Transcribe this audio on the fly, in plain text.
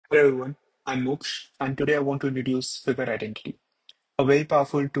Hello everyone, I'm Moksh, and today I want to introduce Figure Identity, a very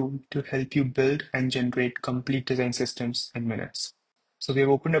powerful tool to help you build and generate complete design systems in minutes. So we have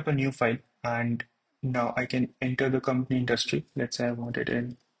opened up a new file, and now I can enter the company industry. Let's say I want it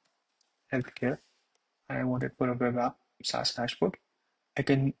in healthcare, and I want it for a web app, SaaS dashboard. I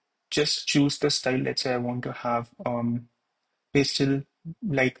can just choose the style. Let's say I want to have pastel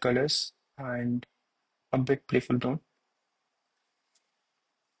light colors and a bit playful tone.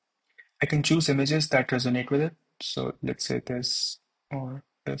 I can choose images that resonate with it. So let's say this or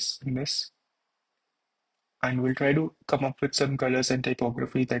this and this. And we'll try to come up with some colors and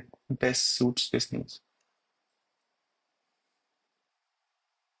typography that best suits this needs.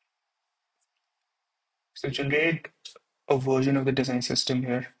 So generate a version of the design system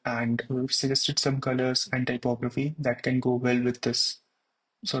here, and we've suggested some colors and typography that can go well with this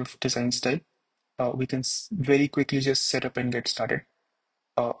sort of design style. We can very quickly just set up and get started.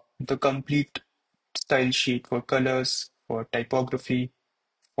 The complete style sheet for colors, for typography,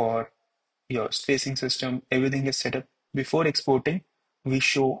 for your spacing system, everything is set up. Before exporting, we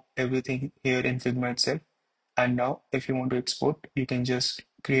show everything here in Figma itself. And now, if you want to export, you can just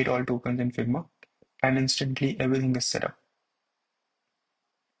create all tokens in Figma and instantly everything is set up.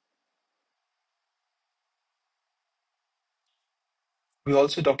 We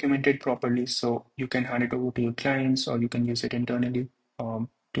also document it properly so you can hand it over to your clients or you can use it internally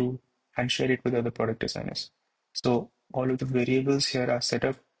to and share it with other product designers. So all of the variables here are set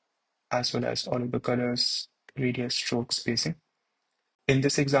up as well as all of the colors, radius, stroke, spacing. In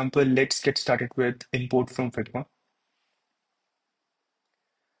this example, let's get started with import from Figma.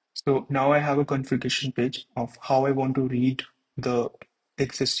 So now I have a configuration page of how I want to read the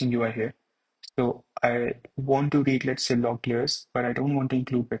existing UI here. So I want to read, let's say, log layers, but I don't want to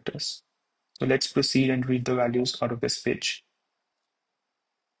include vectors. So let's proceed and read the values out of this page.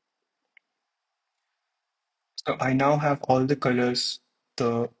 So I now have all the colors,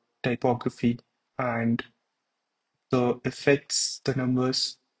 the typography, and the effects, the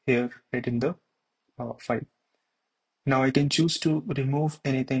numbers here right in the file. Now I can choose to remove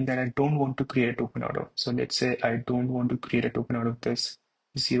anything that I don't want to create a token out of. So let's say I don't want to create a token out of this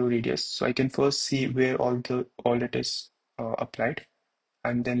zero radius. So I can first see where all it is applied.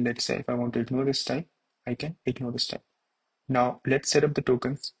 And then let's say if I want to ignore this time, I can ignore this time. Now let's set up the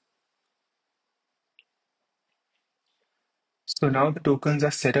tokens. So now the tokens are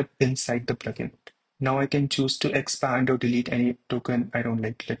set up inside the plugin. Now I can choose to expand or delete any token I don't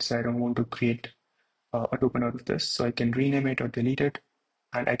like. Let's say I don't want to create a token out of this. So I can rename it or delete it.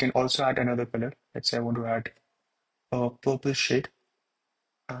 And I can also add another color. Let's say I want to add a purple shade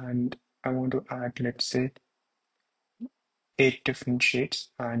and I want to add, let's say, 8 different shades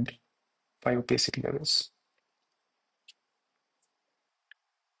and 5 basic levels.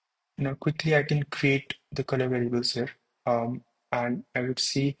 Now quickly I can create the color variables here. And I would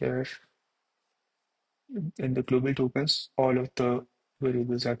see here in the global tokens, all of the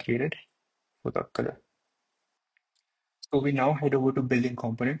variables are created for the color. So we now head over to building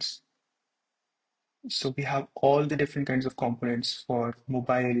components. So we have all the different kinds of components for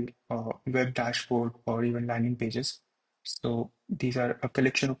mobile, web dashboard, or even landing pages. So these are a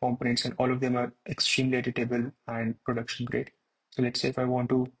collection of components and all of them are extremely editable and production grade. So let's say if I want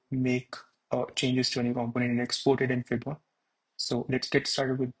to make changes to any component and export it in Figma. So let's get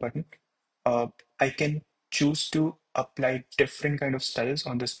started with button. Uh, I can choose to apply different kind of styles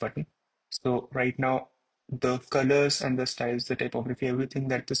on this button. So right now, the colors and the styles, the typography, everything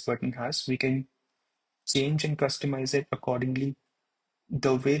that this button has, we can change and customize it accordingly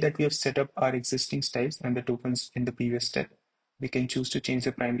the way that we have set up our existing styles and the tokens in the previous step. We can choose to change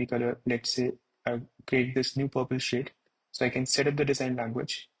the primary color. Let's say I create this new purple shade. So I can set up the design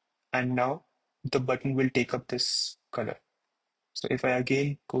language and now the button will take up this color. So if I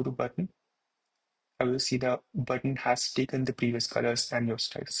again go to button, I will see the button has taken the previous colors and your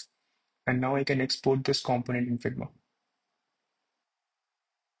styles. And now I can export this component in Figma.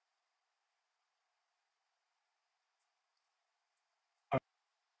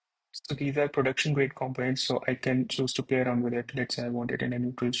 So these are production grade components, so I can choose to play around with it. Let's say I want it in a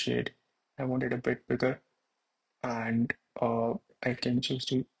neutral shade. I want it a bit bigger, and I can choose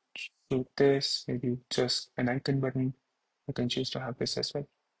to this, maybe just an icon button. I can choose to have this as well.